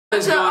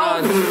What's going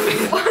on?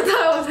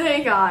 That was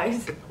hey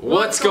guys.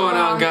 What's going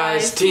on,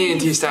 guys?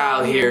 TNT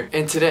Style here,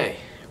 and today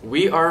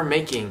we are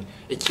making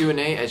a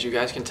Q&A, as you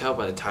guys can tell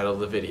by the title of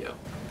the video.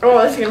 Oh,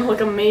 this is gonna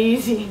look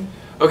amazing.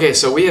 Okay,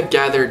 so we have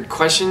gathered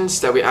questions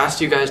that we asked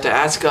you guys to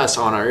ask us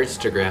on our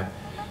Instagram.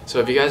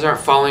 So if you guys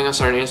aren't following us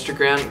on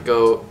Instagram,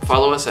 go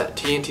follow us at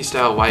TNT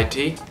Style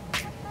YT.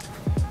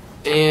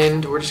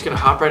 And we're just gonna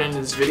hop right into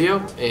this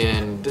video,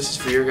 and this is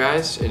for you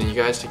guys, and you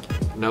guys to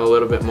know a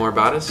little bit more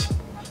about us.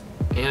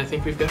 And I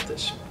think we've got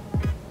this.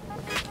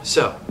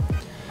 So,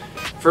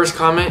 first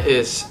comment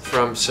is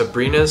from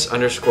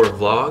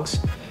Sabrina's_vlogs,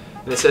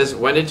 and it says,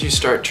 when did you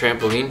start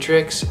trampoline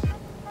tricks?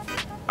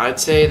 I'd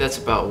say that's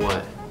about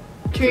what?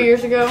 2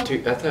 years ago? I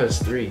thought it was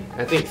 3.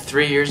 I think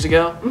 3 years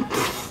ago?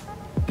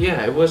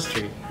 Yeah, it was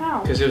 3.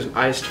 How? Because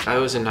I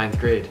was in 9th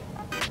grade.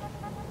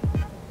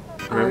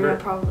 Remember? Yeah,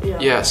 probably, yeah.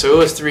 Yeah, so it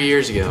was 3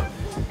 years ago.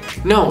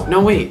 No,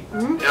 wait.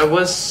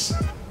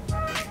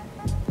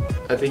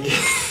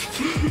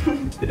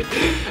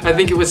 I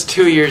think it was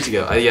 2 years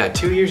ago. Yeah,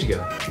 2 years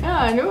ago.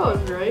 Yeah, I knew I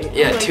was right.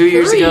 Yeah, like 2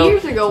 years 3 ago.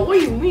 years ago, what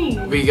do you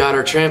mean? We got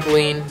our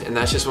trampoline, and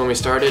that's just when we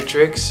started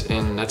tricks,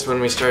 and that's when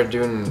we started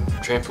doing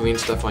trampoline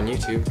stuff on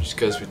YouTube, just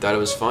because we thought it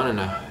was fun, and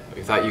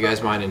we thought you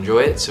guys might enjoy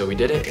it, so we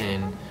did it,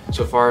 and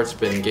so far it's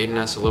been gaining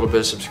us a little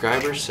bit of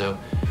subscribers, so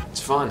it's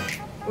fun.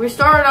 We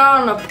started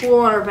out in a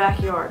pool in our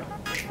backyard.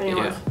 If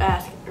anyone's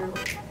asking.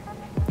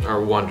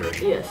 Or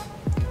wondering. Yes.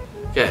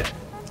 Okay,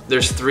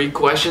 there's 3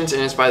 questions,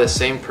 and it's by the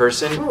same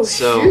person, Oh,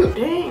 so shoot,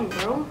 dang,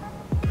 bro.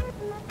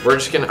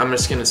 I'm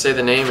just gonna say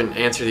the name and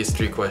answer these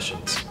 3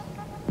 questions.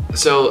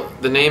 So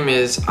the name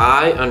is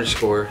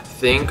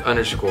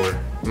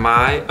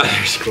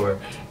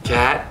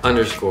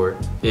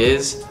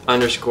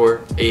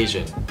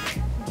I_think_my_cat_is_Asian.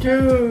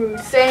 Dude,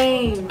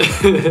 same.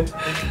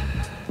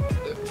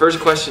 First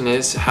question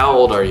is, how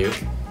old are you?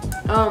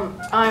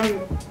 I'm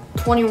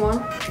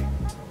 21.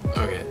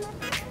 Okay.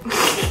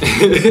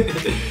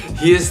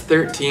 He is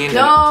 13.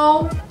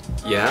 No.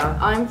 Yeah?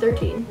 I'm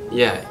 13.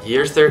 Yeah,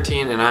 you're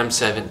 13 and I'm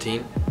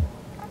 17.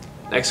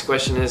 Next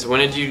question is,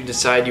 when did you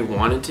decide you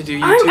wanted to do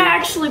YouTube? I'm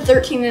actually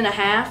 13 and a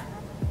half.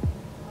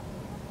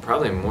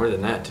 Probably more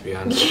than that, to be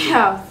honest.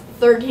 Yeah,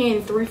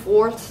 13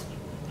 3/4.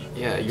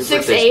 Yeah, your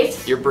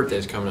 6/8. Your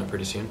birthday's coming up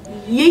pretty soon.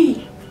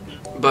 Yee.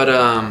 But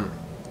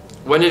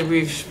when did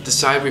we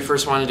decide we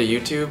first wanted to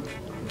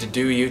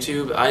do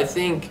YouTube? I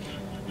think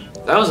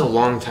that was a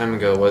long time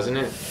ago, wasn't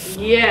it?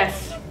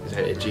 Yes. Is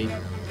that itchy?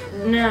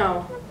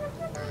 No.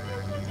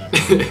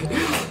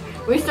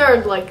 We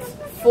started like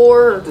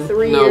 4 or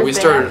 3 years No, back.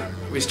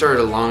 we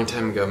started a long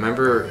time ago.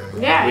 Remember?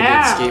 Yeah, we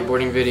yeah. did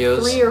skateboarding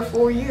videos. 3 or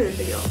 4 years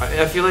ago.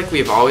 I feel like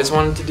we've always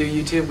wanted to do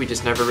YouTube. We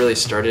just never really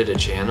started a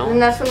channel.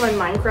 And that's when my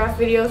Minecraft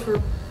videos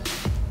were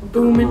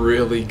booming.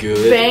 Really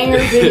good. Banger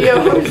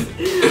videos.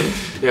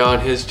 Yeah, on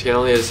his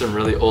channel he has some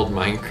really old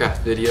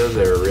Minecraft videos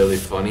that are really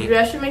funny. Dude,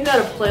 I should make that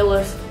a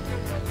playlist.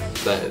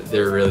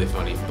 They're really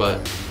funny, but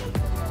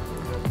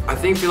I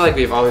feel like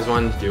we've always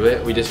wanted to do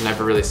it. We just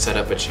never really set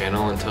up a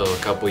channel until a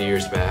couple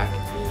years back.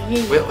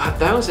 Yee. Wait,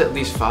 that was at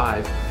least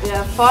 5.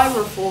 Yeah, 5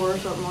 or 4 or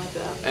something like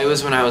that. It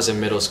was when I was in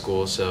middle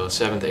school, so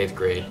 7th, 8th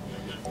grade.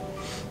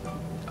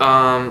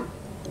 The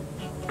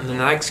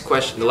next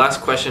question, the last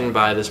question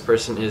by this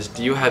person is,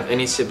 do you have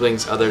any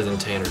siblings other than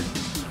Tanner?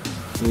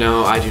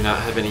 No, I do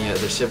not have any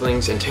other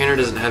siblings, and Tanner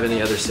doesn't have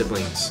any other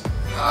siblings.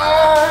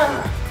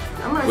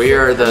 We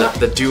are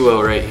the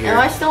duo right here. Am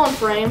I still in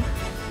frame?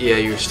 Yeah,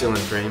 you're still in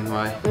frame.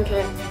 Why?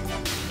 Okay.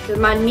 Because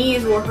my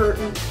knees were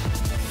hurting.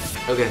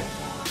 Okay.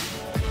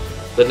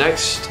 The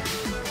next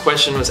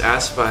question was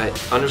asked by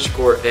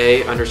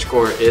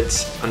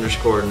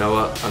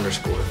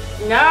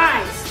 _A_it's_Noah_.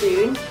 Nice,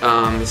 dude.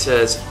 It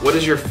says, what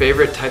is your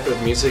favorite type of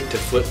music to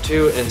flip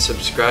to and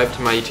subscribe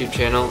to my YouTube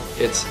channel?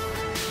 It's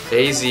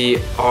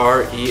AZREALL,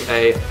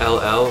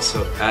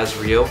 so as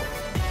real.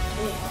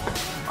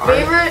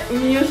 Favorite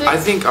music? I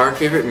think our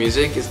favorite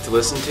music is to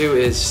listen to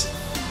is,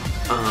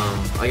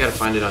 I gotta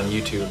find it on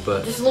YouTube,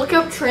 but just look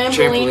up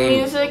trampoline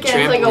music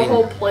and it's like a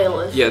whole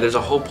playlist. Yeah, there's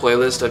a whole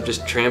playlist of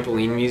just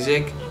trampoline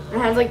music. It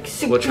has like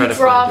 60 We'll try to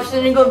drops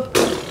find and it goes.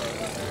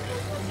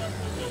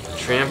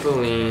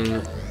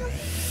 Trampoline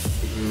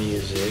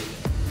music.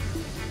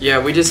 Yeah,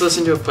 we just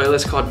listened to a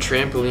playlist called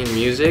Trampoline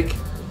Music.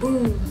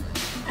 Boom.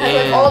 And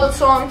like all the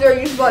songs there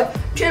used by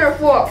Tanner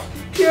Fox,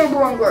 Tanner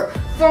Brunger,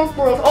 Funk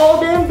Bros, all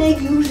them they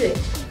use it.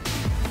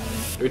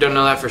 We don't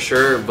know that for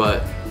sure,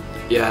 but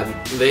yeah,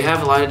 they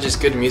have a lot of just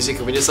good music,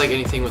 and we just like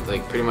anything with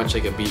like pretty much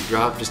like a beat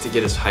drop just to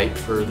get us hyped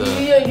for the.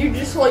 Yeah, you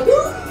just like.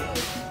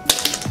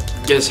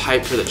 Get us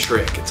hyped for the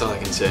trick. That's all I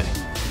can say.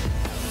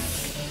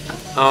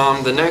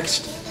 The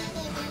next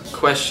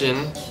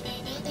question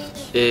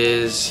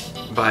is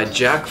by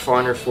Jack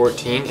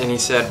Farner14, and he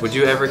said, would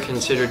you ever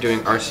consider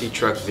doing RC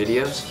truck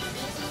videos?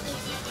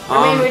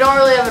 I mean, we don't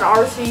really have an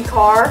RC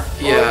car,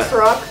 yeah, or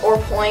truck, or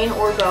plane,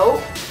 or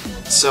boat.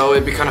 So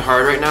it'd be kind of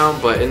hard right now,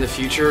 but in the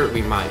future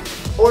we might.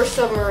 Or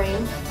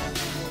submarine.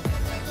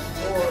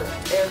 Or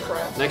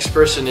aircraft. Next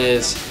person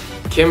is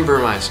Kim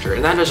Burmeister,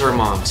 and that is our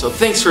mom. So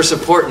thanks for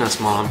supporting us,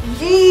 Mom.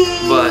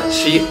 But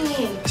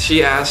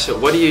she asked,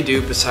 what do you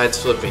do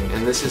besides flipping?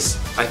 And this is,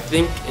 I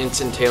think it's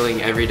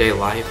entailing everyday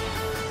life.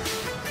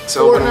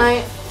 So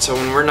Fortnite. So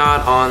when we're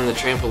not on the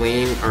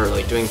trampoline or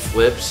like doing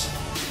flips,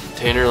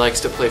 Tanner likes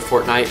to play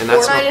Fortnite, and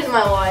that's Fortnite is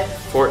my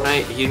life.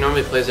 Fortnite, he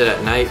normally plays it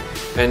at night,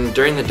 and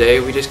during the day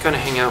we just kind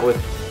of hang out with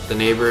the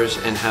neighbors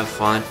and have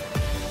fun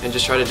and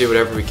just try to do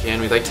whatever we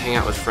can. We like to hang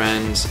out with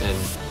friends and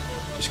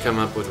just come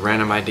up with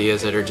random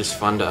ideas that are just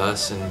fun to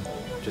us and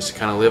just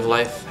kind of live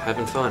life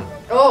having fun.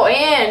 Oh,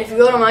 and if you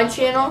go to my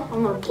channel,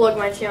 I'm going to plug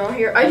my channel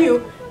here. I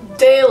do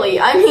daily,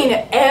 I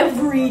mean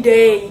every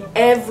day,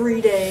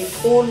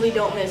 totally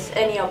don't miss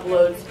any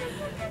uploads,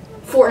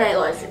 Fortnite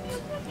live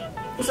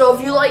streams. So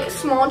if you like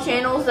small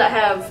channels that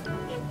have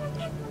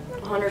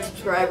 100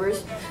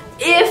 subscribers,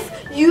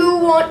 if you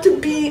want to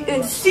be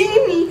and see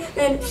me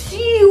and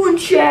see you in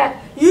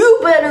chat, you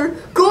better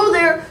go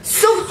there,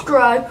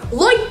 subscribe,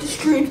 like the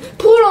stream,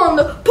 put on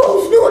the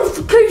post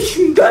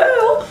notification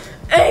bell,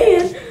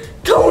 and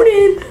tune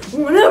in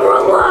whenever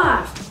I'm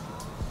live.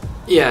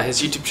 Yeah,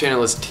 his YouTube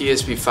channel is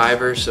TSB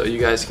Fiverr, so you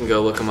guys can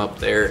go look him up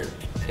there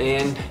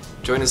and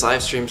join his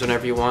live streams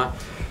whenever you want.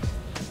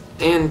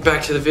 And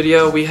back to the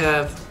video, we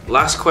have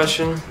last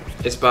question.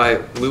 It's by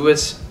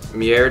Louis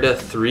Mierda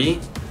 3,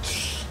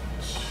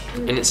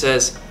 and it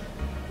says,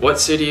 what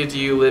city do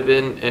you live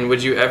in, and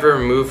would you ever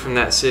move from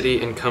that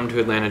city and come to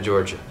Atlanta,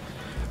 Georgia?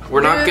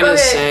 We're not gonna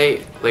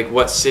say like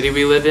what city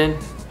we live in,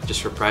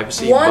 just for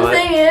privacy. One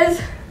thing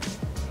is,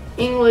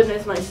 England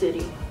is my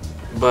city.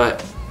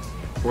 But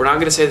we're not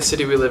gonna say the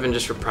city we live in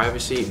just for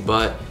privacy,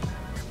 but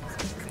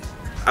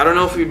I don't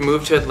know if we'd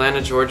move to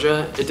Atlanta,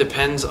 Georgia. It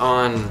depends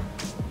on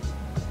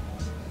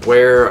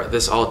where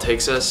this all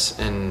takes us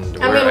and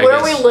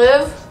where we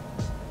live,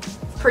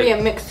 pretty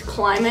a mixed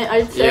climate,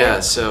 I'd say. Yeah,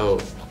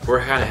 so we're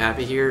kind of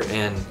happy here,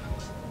 and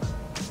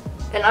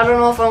I don't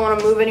know if I want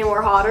to move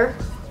anywhere hotter,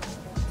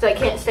 because I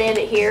can't stand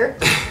it here.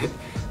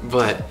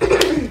 But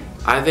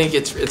I think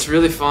it's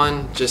really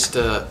fun just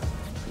to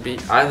be.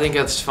 I think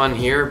it's fun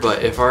here,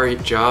 but if our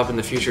job in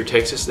the future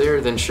takes us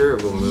there, then sure,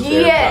 we'll move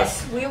there.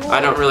 Yes, we will. I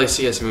don't really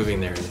see us moving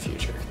there in the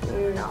future.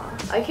 No,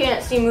 I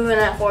can't see moving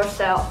that far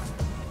south.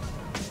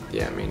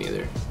 Yeah, me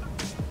neither.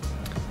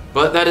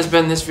 But that has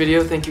been this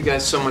video. Thank you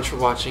guys so much for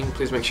watching.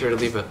 Please make sure to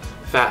leave a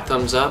fat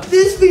thumbs up.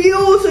 This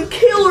video is a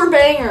killer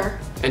banger.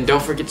 And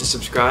don't forget to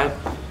subscribe,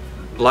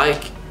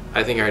 like,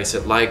 I think I already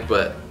said like,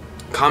 but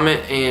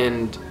comment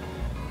and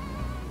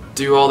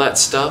do all that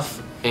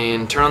stuff,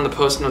 and turn on the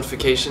post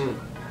notification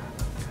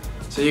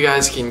so you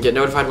guys can get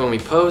notified when we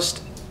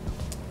post.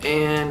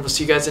 And we'll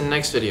see you guys in the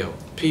next video.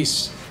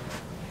 Peace.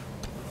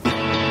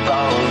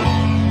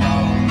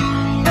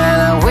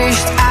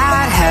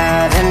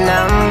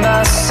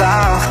 Number so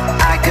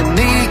I could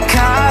be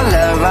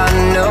color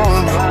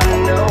unknown,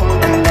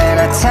 and then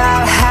a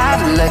towel hat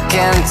look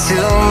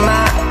into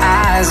my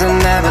eyes and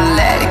never